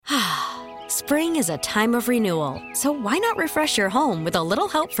Spring is a time of renewal, so why not refresh your home with a little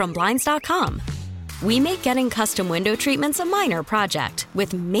help from Blinds.com? We make getting custom window treatments a minor project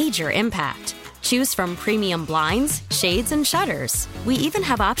with major impact. Choose from premium blinds, shades, and shutters. We even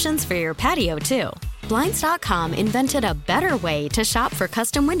have options for your patio, too. Blinds.com invented a better way to shop for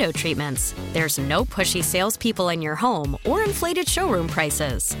custom window treatments. There's no pushy salespeople in your home or inflated showroom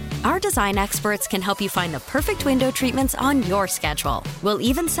prices. Our design experts can help you find the perfect window treatments on your schedule. We'll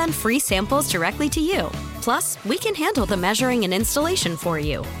even send free samples directly to you. Plus, we can handle the measuring and installation for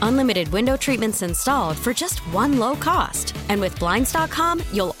you. Unlimited window treatments installed for just one low cost. And with Blinds.com,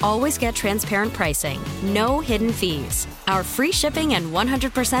 you'll always get transparent pricing. No hidden fees. Our free shipping and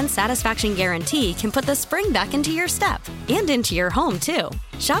 100% satisfaction guarantee can put the spring back into your step and into your home, too.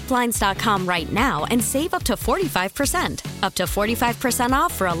 Shop Blinds.com right now and save up to 45%. Up to 45%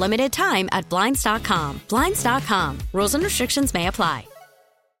 off for a limited time at Blinds.com. Blinds.com. Rules and restrictions may apply.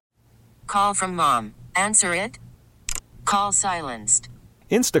 Call from mom. Answer it. Call silenced.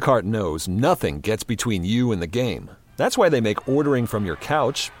 Instacart knows nothing gets between you and the game. That's why they make ordering from your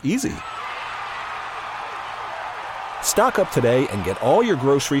couch easy. Stock up today and get all your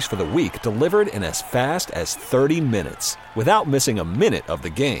groceries for the week delivered in as fast as 30 minutes without missing a minute of the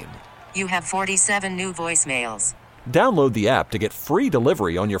game. You have 47 new voicemails. Download the app to get free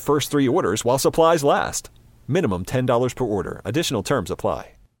delivery on your first 3 orders while supplies last. Minimum $10 per order. Additional terms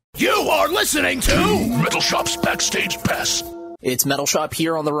apply. You are listening to Metal Shop's Backstage Pass. It's Metal Shop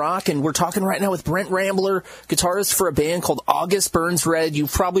here on The Rock, and we're talking right now with Brent Rambler, guitarist for a band called August Burns Red.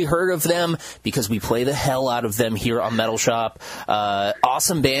 You've probably heard of them because we play the hell out of them here on Metal Shop.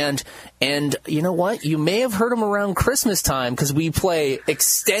 Awesome band. And you know what? You may have heard them around Christmas time because we play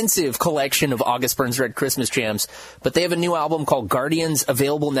extensive collection of August Burns Red Christmas jams. But they have a new album called Guardians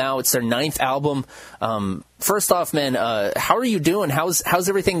available now. It's their 9th album. First off, man, how are you doing? How's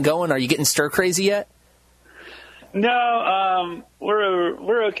everything going? Are you getting stir crazy yet? No,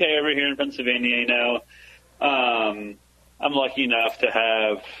 we're okay over here in Pennsylvania. You know, I'm lucky enough to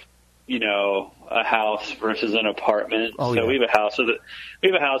have, you know, a house versus an apartment. Oh, so yeah. we have a house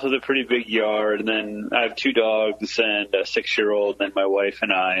with a pretty big yard, and then I have 2 dogs and a 6-year-old, and then my wife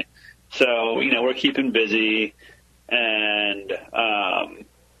and I. So you know, we're keeping busy, and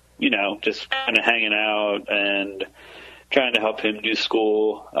you know, just kind of hanging out and trying to help him do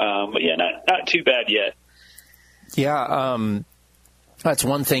school. But yeah, not too bad yet. Yeah, that's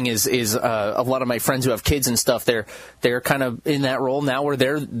one thing is a lot of my friends who have kids and stuff, they're kind of in that role now where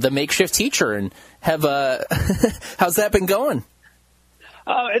they're the makeshift teacher and have how's that been going?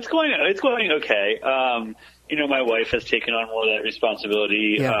 It's going okay. You know, my wife has taken on more of that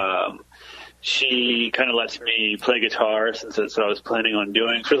responsibility. Yeah. She kind of lets me play guitar since that's what I was planning on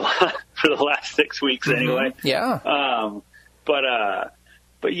doing for the last 6 weeks anyway. Yeah.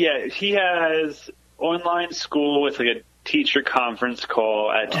 But yeah, he has online school with like a teacher conference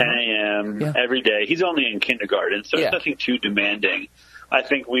call at 10 a.m. every day. He's only in kindergarten, so it's nothing too demanding. I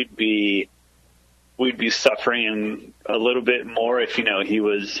think we'd be suffering a little bit more if, you know, he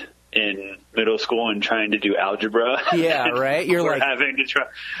was in middle school and trying to do algebra. Yeah, right. You're like having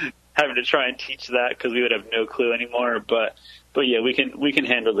to try and teach that because we would have no clue anymore. But yeah, we can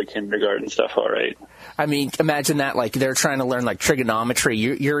handle the kindergarten stuff all right. I mean, imagine that, like they're trying to learn like trigonometry.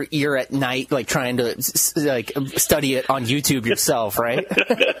 You're at night like trying to like study it on YouTube yourself, right?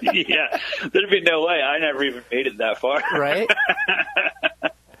 Yeah, there'd be no way. I never even made it that far. Right.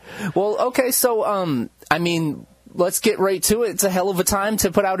 Well, okay, so I mean, let's get right to it. It's a hell of a time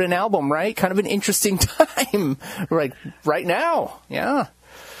to put out an album, right? Kind of an interesting time, like right now. Yeah.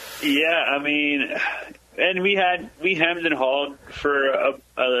 Yeah, I mean, and we hemmed and hawed for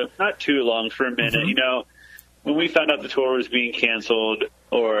not too long, for a minute. You know, when we found out the tour was being canceled,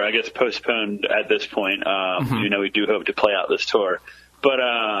 or I guess postponed at this point, you know, we do hope to play out this tour. But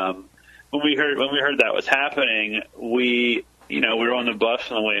when we heard that was happening, we were on the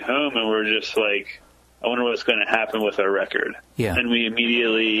bus on the way home, and we're just like, I wonder what's going to happen with our record. Yeah. And we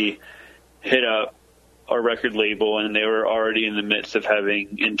immediately hit up our record label, and they were already in the midst of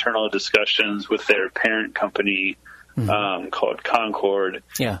having internal discussions with their parent company called Concord.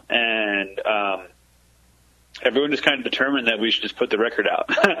 Yeah. And everyone just kind of determined that we should just put the record out.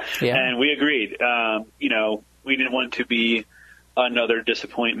 Yeah. And we agreed. You know, we didn't want to be another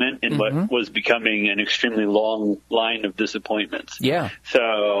disappointment in what was becoming an extremely long line of disappointments. Yeah.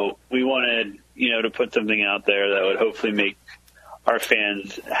 So we wanted, you know, to put something out there that would hopefully make our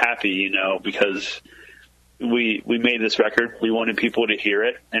fans happy, you know, because we made this record. We wanted people to hear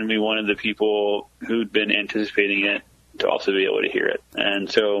it, and we wanted the people who'd been anticipating it to also be able to hear it. And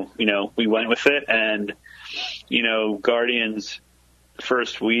so, you know, we went with it, and, you know, Guardians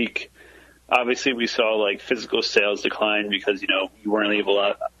first week, obviously we saw like physical sales decline because, you know, you weren't able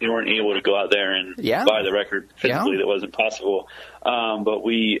to go out there and buy the record physically. That wasn't possible. But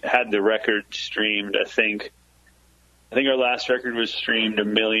we had the record streamed. I think our last record was streamed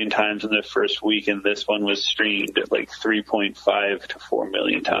 1 million times in the first week, and this one was streamed at like 3.5 to 4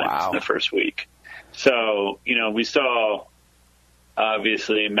 million times in the first week. So, you know, we saw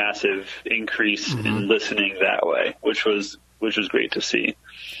obviously a massive increase in listening that way, which was great to see.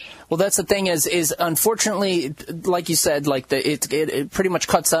 Well, that's the thing is unfortunately, like you said, like it pretty much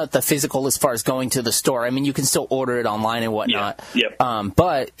cuts out the physical as far as going to the store. I mean, you can still order it online and whatnot. Yep.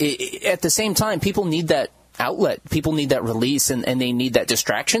 But at the same time, people need that outlet. People need that release, and they need that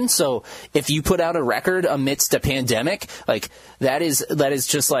distraction. So if you put out a record amidst a pandemic, like that is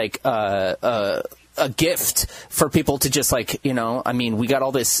just like a gift for people to just like, you know, I mean, we got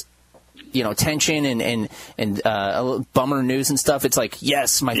all this, you know, tension and bummer news and stuff. It's like,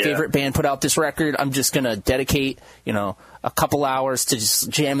 yes, my favorite band put out this record. I'm just going to dedicate, you know, a couple hours to just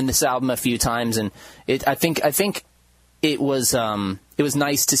jamming this album a few times. And I think it was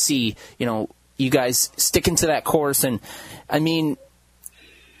nice to see, you know, you guys sticking to that course. And I mean,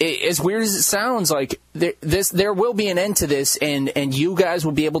 as weird as it sounds, like there will be an end to this, and you guys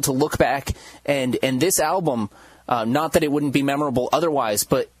will be able to look back and this album, not that it wouldn't be memorable otherwise,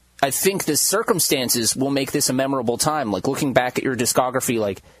 but I think the circumstances will make this a memorable time. Like looking back at your discography,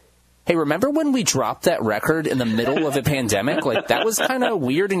 like, hey, remember when we dropped that record in the middle of a pandemic? Like that was kind of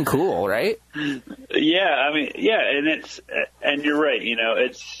weird and cool, right? Yeah, I mean, and you're right. You know,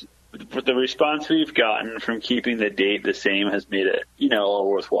 it's the response we've gotten from keeping the date the same has made it, you know,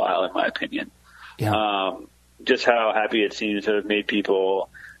 all worthwhile in my opinion. Yeah. Just how happy it seems to have made people,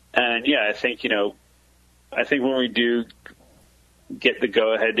 and I think when we do get the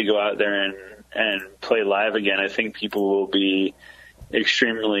go-ahead to go out there and play live again, I think people will be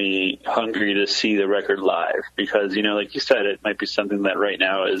extremely hungry to see the record live because, you know, like you said, it might be something that right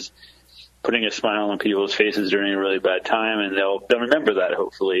now is putting a smile on people's faces during a really bad time, and they'll remember that,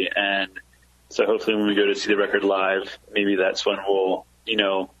 hopefully. And so hopefully when we go to see the record live, maybe that's when we'll, you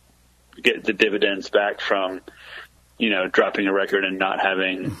know, get the dividends back from, you know, dropping a record and not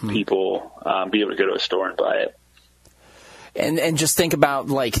having people be able to go to a store and buy it. And just think about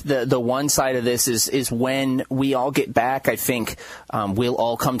like the one side of this is when we all get back, I think we'll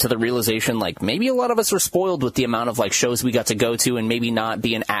all come to the realization like maybe a lot of us were spoiled with the amount of like shows we got to go to and maybe not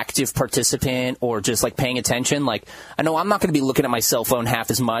be an active participant or just like paying attention. Like I know I'm not going to be looking at my cell phone half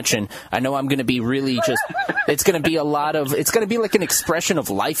as much, and I know I'm going to be really just it's going to be like an expression of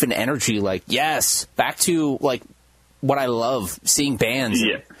life and energy. Like yes, back to like what I love, seeing bands.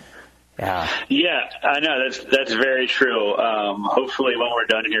 Yeah, I know that's very true. Hopefully, when we're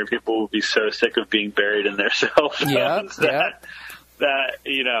done here, people will be so sick of being buried in their cell phones that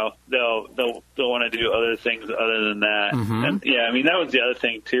you know they'll want to do other things other than that. And I mean that was the other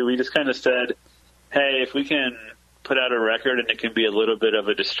thing too. We just kind of said, hey, if we can put out a record and it can be a little bit of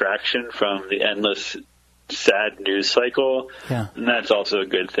a distraction from the endless sad news cycle, and that's also a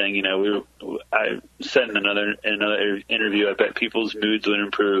good thing. You know, I said in another interview, I bet people's moods would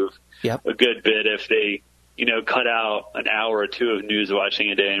improve a good bit if they, you know, cut out an hour or two of news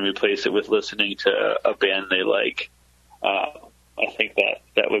watching a day and replace it with listening to a band they like. I think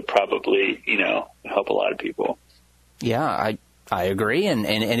that would probably, you know, help a lot of people. Yeah, I agree, and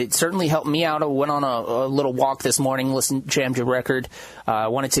it certainly helped me out. I went on a little walk this morning, jammed your record. I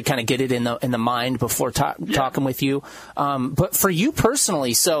wanted to kind of get it in the mind before talking with you. But for you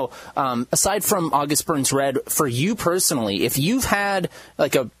personally, so aside from August Burns Red, for you personally, if you've had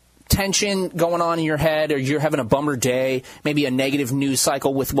like a tension going on in your head, or you're having a bummer day, maybe a negative news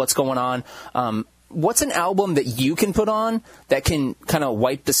cycle with what's going on, what's an album that you can put on that can kind of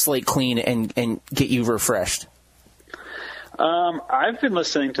wipe the slate clean and get you refreshed? I've been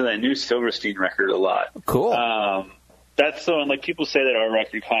listening to that new Silverstein record a lot. Cool. That's the one, like people say that our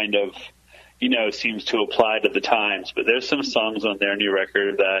record kind of, you know, seems to apply to the times, but there's some songs on their new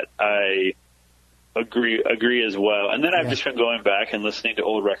record that I agree as well. And then I've just been going back and listening to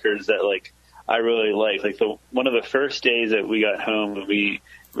old records that like I really like. Like one of the first days that we got home, we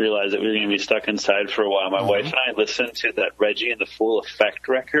realized that we were going to be stuck inside for a while. My wife and I listened to that Reggie and the Full Effect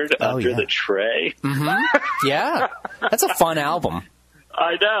record, Under the Tray. Yeah, that's a fun album.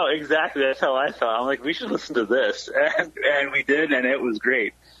 I know, exactly. That's how I thought. I'm like, we should listen to this. And we did, and it was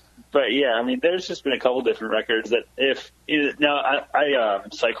great. But yeah, I mean, there's just been a couple different records that I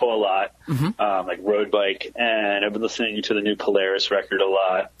cycle a lot, like road bike, and I've been listening to the new Polaris record a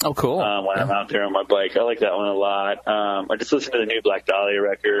lot. Oh, cool. When I'm out there on my bike. I like that one a lot. I just listened to the new Black Dahlia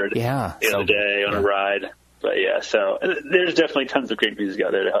record the other day on a ride. But yeah, so there's definitely tons of great music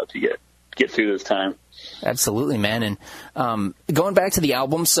out there to help you get through this time. Absolutely, man. And going back to the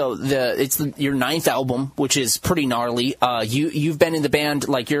album, so it's your 9th album, which is pretty gnarly. You've been in the band,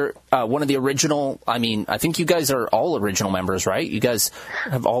 like you're one of the original. I mean, I think you guys are all original members, right? You guys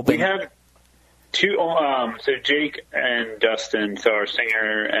have all been. We have 2. So Jake and Dustin, so our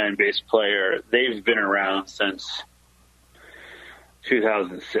singer and bass player, they've been around since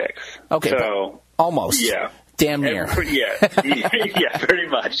 2006. Okay, so almost. Yeah. Damn near. Yeah, pretty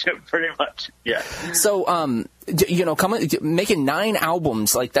much. Yeah. So, making 9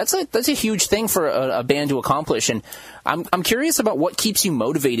 albums, like that's a huge thing for a band to accomplish. And I'm curious about what keeps you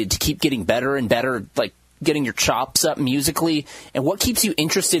motivated to keep getting better and better, like getting your chops up musically, and what keeps you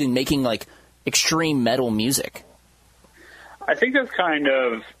interested in making like extreme metal music. I think that's kind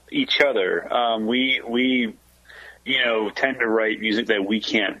of each other. We tend to write music that we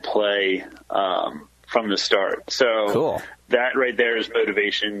can't play from the start. So cool. That right there is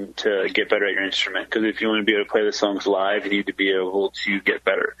motivation to get better at your instrument. Because if you want to be able to play the songs live, you need to be able to get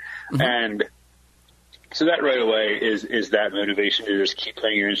better. Mm-hmm. And so that right away is that motivation to just keep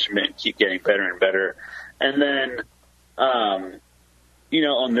playing your instrument, keep getting better and better. And then,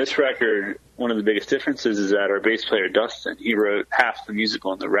 on this record, one of the biggest differences is that our bass player, Dustin, he wrote half the music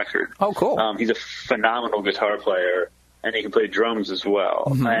on the record. Oh, cool. He's a phenomenal guitar player, and he can play drums as well.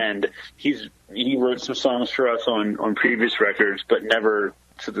 Mm-hmm. And he wrote some songs for us on previous records, but never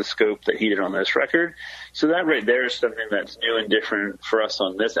to the scope that he did on this record. So that right there is something that's new and different for us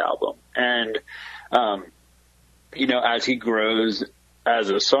on this album. And, as he grows as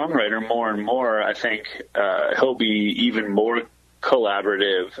a songwriter more and more, I think he'll be even more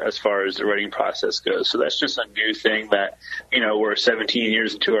collaborative as far as the writing process goes. So that's just a new thing that, we're 17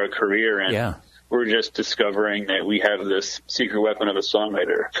 years into our career, and we're just discovering that we have this secret weapon of a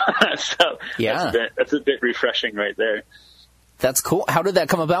songwriter. So that's a bit refreshing right there. That's cool. How did that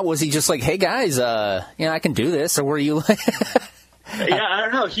come about? Was he just like, hey guys, I can do this? Or were you like... Yeah, I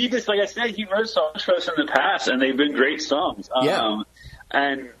don't know. He just, like I said, he wrote songs for us in the past, and they've been great songs.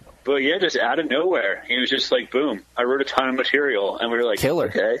 But just out of nowhere, he was just like, boom, I wrote a ton of material. And we were like, killer.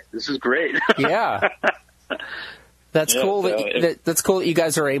 Okay, this is great. Yeah. That's cool. That's cool that you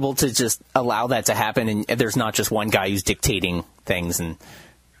guys are able to just allow that to happen, and there's not just one guy who's dictating things. And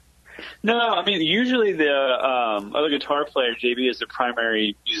no, I mean, usually the other guitar player, JB, is the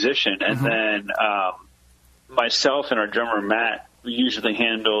primary musician, and then myself and our drummer, Matt, we usually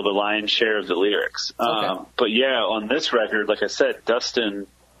handle the lion's share of the lyrics. Okay. But on this record, like I said, Dustin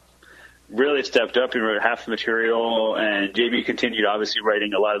really stepped up. He wrote half the material, and JB continued obviously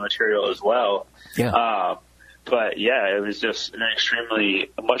writing a lot of material as well. Yeah. It was just an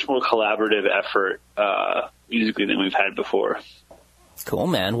much more collaborative effort musically than we've had before. Cool,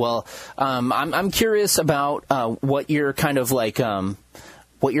 man. Well, I'm curious about what your kind of like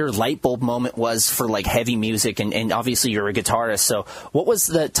what your light bulb moment was for like heavy music, and obviously you're a guitarist. So what was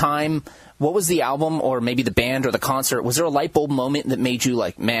the time? What was the album, or maybe the band or the concert? Was there a light bulb moment that made you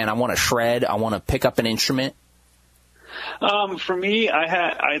like, man, I want to shred, I want to pick up an instrument? For me,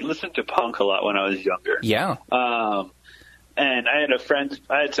 I listened to punk a lot when I was younger. Yeah. And I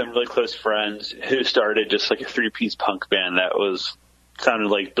had some really close friends who started just like a 3-piece punk band that sounded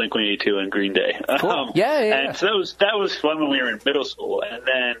like Blink-182 and Green Day. Cool. And so that was fun when we were in middle school. And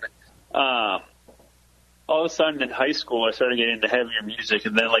then, all of a sudden in high school, I started getting into heavier music.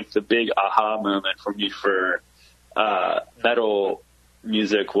 And then like the big aha moment for me for, metal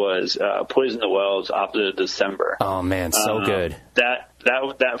music was Poison the Wells, Opposite December. Oh man, so good. That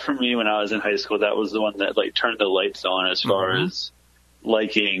for me when I was in high school, that was the one that like turned the lights on as far as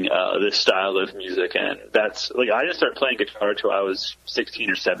liking this style of music. And that's like, I didn't start playing guitar till I was 16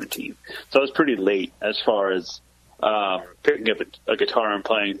 or 17. So I was pretty late as far as picking up a guitar and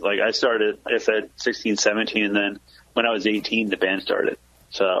playing. Like I started, like I said, 16, 17, and then when I was 18, the band started.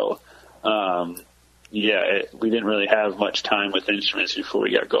 So we didn't really have much time with instruments before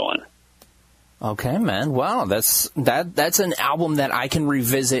we got going. Okay, man. Wow, that's an album that I can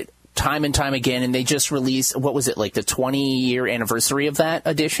revisit time and time again, and they just released, what was it, like the 20-year anniversary of that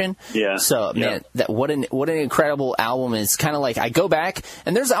edition? Yeah. So, man, what an incredible album. It's kind of like I go back,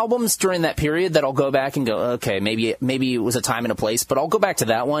 and there's albums during that period that I'll go back and go, okay, maybe it was a time and a place, but I'll go back to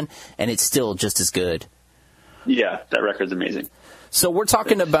that one, and it's still just as good. Yeah, that record's amazing. So we're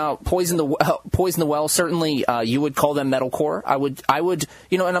talking about Poison the Well. Certainly, you would call them metalcore. I would,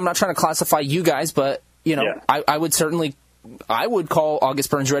 and I'm not trying to classify you guys, but I would call August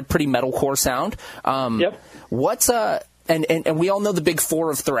Burns Red pretty metalcore sound. Yep. What's and we all know the big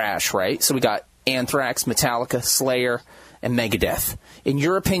four of thrash, right? So we got Anthrax, Metallica, Slayer, and Megadeth. In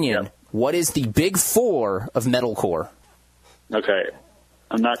your opinion, what is the big four of metalcore? Okay.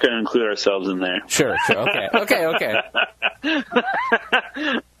 I'm not going to include ourselves in there. Sure. Okay.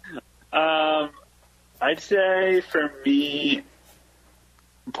 I'd say for me,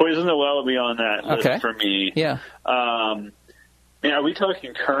 Poison the Well will be on that list for me. Yeah. Man, are we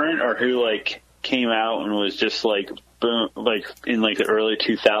talking current or who like came out and was just like boom, like in like the early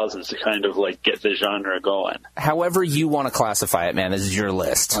 2000s to kind of like get the genre going? However you want to classify it, man. This is your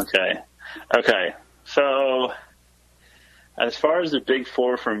list. Okay. So as far as the big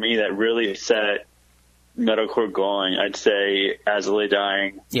four for me that really set metalcore going, I'd say As I Lay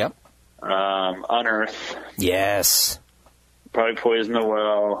Dying. Yep. Unearth. Yes. Probably Poison the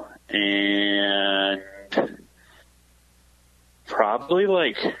Well, and probably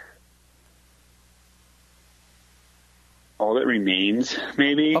like All That Remains,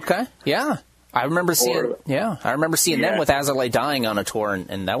 maybe. Okay. Yeah. I remember seeing them with As I Lay Dying on a tour,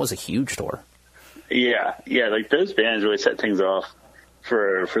 and that was a huge tour. Yeah, like those bands really set things off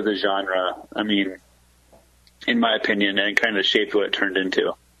for the genre. I mean, in my opinion, and kind of shaped what it turned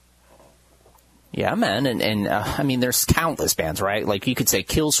into. Yeah, man, and I mean, there's countless bands, right? Like, you could say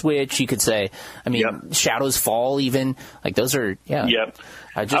Killswitch, you could say, Shadows Fall, even. Like, those are, Yep.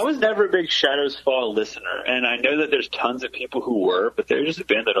 I was never a big Shadows Fall listener, and I know that there's tons of people who were, but they're just a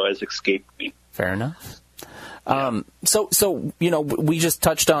band that always escaped me. Fair enough. So we just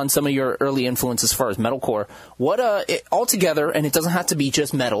touched on some of your early influences as far as metalcore. What altogether, and it doesn't have to be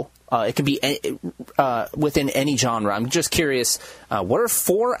just metal. It can be within any genre. I'm just curious. What are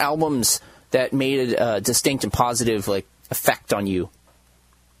 4 albums that made a distinct and positive like effect on you?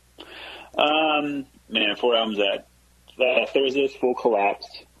 4 albums that Thursday's Full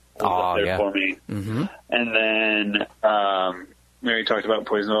Collapse was up there for me. Mm-hmm. And then Mary talked about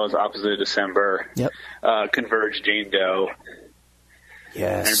Poison Well's Opposite of December. Yep. Converge, Jane Doe.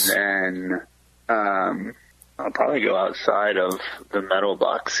 Yes. And then I'll probably go outside of the metal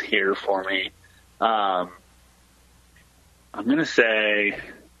box here for me. I'm going to say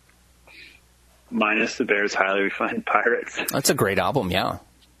Minus the Bears, Highly Refined Pirates. That's a great album, yeah.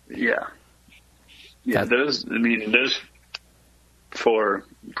 Yeah. Those 4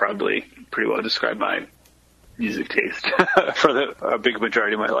 probably pretty well describe my music taste for a big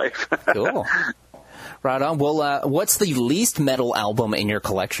majority of my life. Cool. Right on. Well, what's the least metal album in your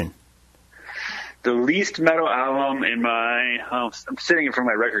collection? The least metal album in my... I'm sitting in front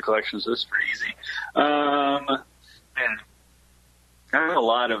of my record collection, so this is pretty easy. Man, I have a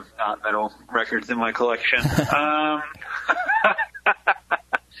lot of not metal records in my collection.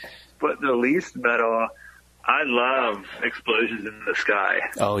 But the least metal, I love Explosions in the Sky.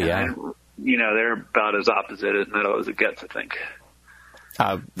 Oh, yeah. And, they're about as opposite as metal as it gets, I think.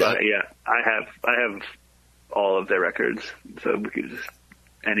 But I have all of their records, so we could just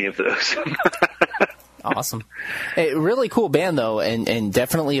any of those. Awesome. A really cool band, though, and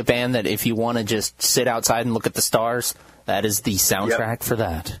definitely a band that if you want to just sit outside and look at the stars, that is the soundtrack for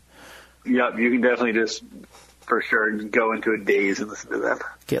that. Yep, you can definitely just, for sure, go into a daze and listen to them.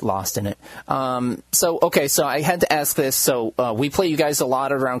 Get lost in it. So I had to ask this. So we play you guys a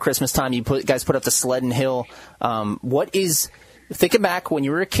lot around Christmas time. You guys put up the Sleddon Hill. What is... Thinking back when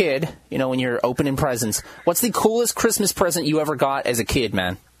you were a kid, when you're opening presents, what's the coolest Christmas present you ever got as a kid,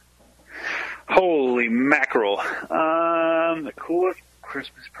 man? Holy mackerel. The coolest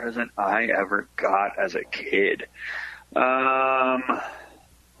Christmas present I ever got as a kid. Let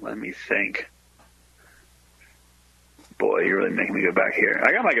me think. Boy, you're really making me go back here.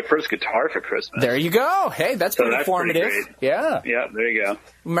 I got my first guitar for Christmas. There you go. Hey, that's pretty formative. Pretty great. Yeah. Yeah, there you go.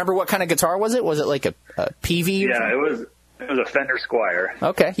 Remember what kind of guitar was it? Was it like a PV? Yeah, it was a Fender Squier.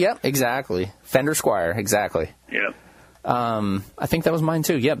 Okay, yep, exactly. Fender Squier, exactly. Yep. I think that was mine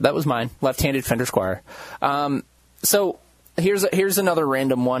too. Yep, that was mine. Left-handed Fender Squier. So here's another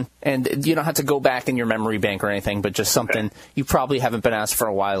random one, and you don't have to go back in your memory bank or anything, but just something you probably haven't been asked for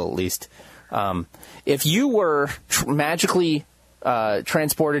a while at least. If you were magically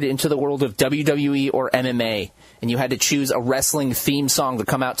transported into the world of WWE or MMA, and you had to choose a wrestling theme song to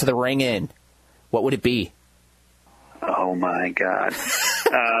come out to the ring in, what would it be? Oh my God.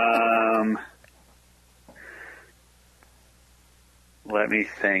 Let me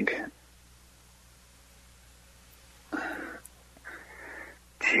think.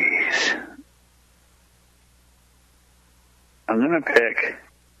 Jeez. I'm going to pick...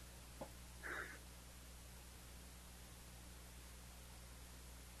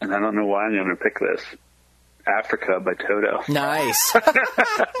 And I don't know why I'm going to pick this. Africa by Toto. Nice.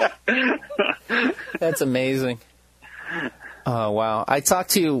 That's amazing. Oh, wow. I talked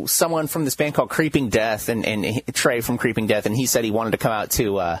to someone from this band called Creeping Death, and Trey from Creeping Death, and he said he wanted to come out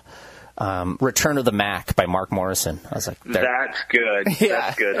to Return of the Mac by Mark Morrison. I was like, that's good. Yeah.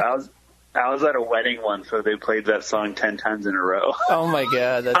 That's good. I was at a wedding once, so they played that song 10 times in a row. Oh my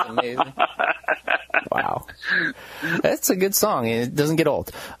God, that's amazing. Wow. That's a good song. It doesn't get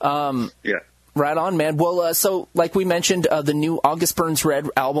old. Yeah. Right on, man. Well, so like we mentioned, the new August Burns Red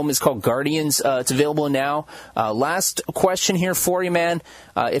album is called Guardians. It's available now. Last question here for you, man.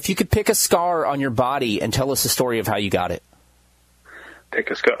 If you could pick a scar on your body and tell us the story of how you got it.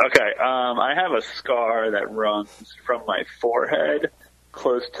 Pick a scar. Okay. I have a scar that runs from my forehead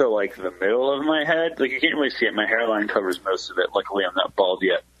close to like the middle of my head. Like you can't really see it. My hairline covers most of it. Luckily, I'm not bald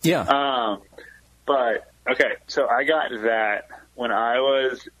yet. Yeah. But okay, so I got that when I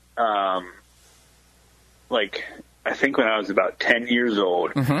was I think when I was about 10 years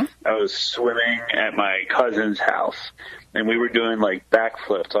old. Mm-hmm. I was swimming at my cousin's house, and we were doing like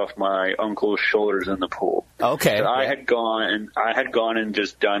backflips off my uncle's shoulders in the pool. Okay. So I had gone and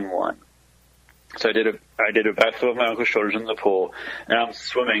just done one. So I did a backflip off my uncle's shoulders in the pool, and I'm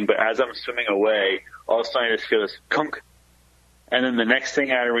swimming. But as I'm swimming away, all of a sudden I just feel this kunk, and then the next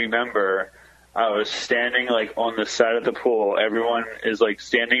thing I remember, I was standing like on the side of the pool. Everyone is like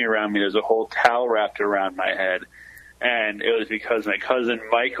standing around me. There's a whole towel wrapped around my head. And it was because my cousin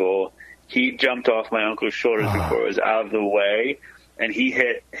Michael, he jumped off my uncle's shoulders before it was out of the way. And he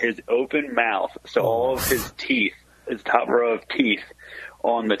hit his open mouth. So all of his teeth, his top row of teeth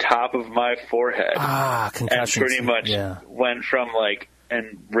on the top of my forehead. Concussions. And pretty much went from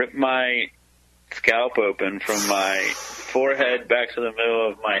and ripped my scalp open from my forehead back to the middle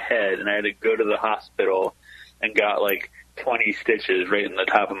of my head, and I had to go to the hospital and got 20 stitches right in the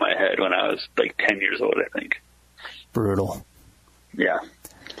top of my head when I was 10 years old, I think. Brutal. Yeah.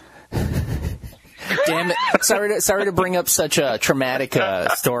 Damn it! Sorry to bring up such a traumatic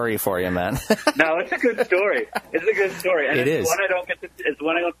story for you, man. No, it's a good story. It's a good story. And it's one I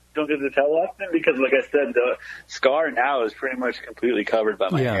don't get to tell often because, like I said, the scar now is pretty much completely covered by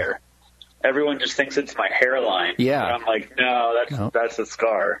my hair. Everyone just thinks it's my hairline. Yeah. But I'm like, no, that's a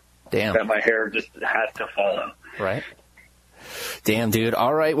scar. Damn. That my hair just has to follow. Right. Damn, dude.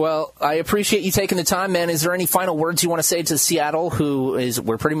 All right. Well, I appreciate you taking the time, man. Is there any final words you want to say to Seattle,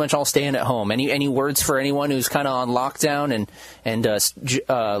 we're pretty much all staying at home? Any words for anyone who's kind of on lockdown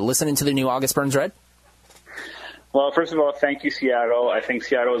and listening to the new August Burns Red? Well, first of all, thank you, Seattle. I think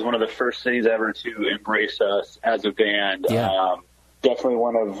Seattle was one of the first cities ever to embrace us as a band. Yeah. Definitely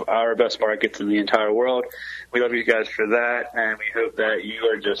one of our best markets in the entire world. We love you guys for that, and we hope that you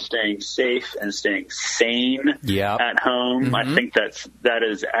are just staying safe and staying sane at home. Mm-hmm. I think that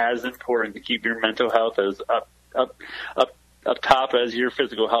is as important to keep your mental health as up top as your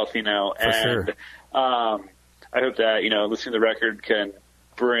physical health, For sure. I hope that, listening to the record can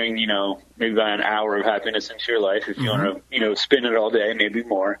bring, maybe about an hour of happiness into your life if you want to, spin it all day, maybe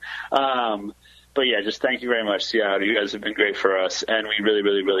more. But yeah, just thank you very much, Seattle. You guys have been great for us, and we really,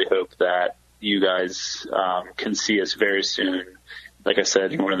 really, really hope that you guys can see us very soon. Like I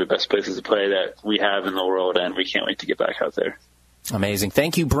said, you're one of the best places to play that we have in the world, and we can't wait to get back out there. Amazing.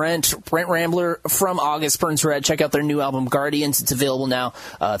 Thank you, Brent. Brent Rambler from August Burns Red. Check out their new album, Guardians. It's available now.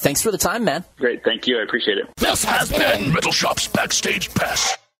 Thanks for the time, man. Great. Thank you. I appreciate it. This has been Metal Shop's Backstage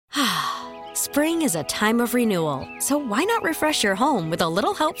Pass. Spring is a time of renewal, so why not refresh your home with a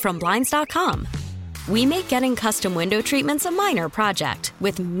little help from Blinds.com? We make getting custom window treatments a minor project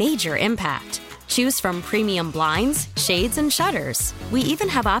with major impact. Choose from premium blinds, shades, and shutters. We even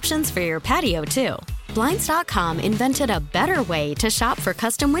have options for your patio, too. Blinds.com invented a better way to shop for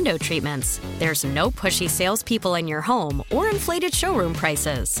custom window treatments. There's no pushy salespeople in your home or inflated showroom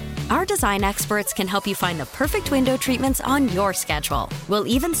prices. Our design experts can help you find the perfect window treatments on your schedule. We'll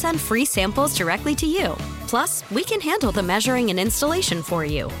even send free samples directly to you. Plus, we can handle the measuring and installation for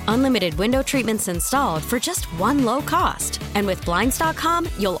you. Unlimited window treatments installed for just one low cost. And with Blinds.com,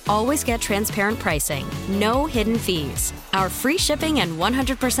 you'll always get transparent pricing. No hidden fees. Our free shipping and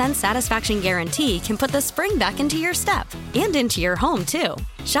 100% satisfaction guarantee can put the spring back into your step and into your home, too.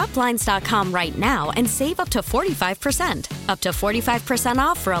 Shop Blinds.com right now and save up to 45%. Up to 45%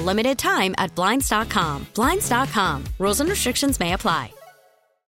 off for a limited time at Blinds.com. Blinds.com. Rules and restrictions may apply.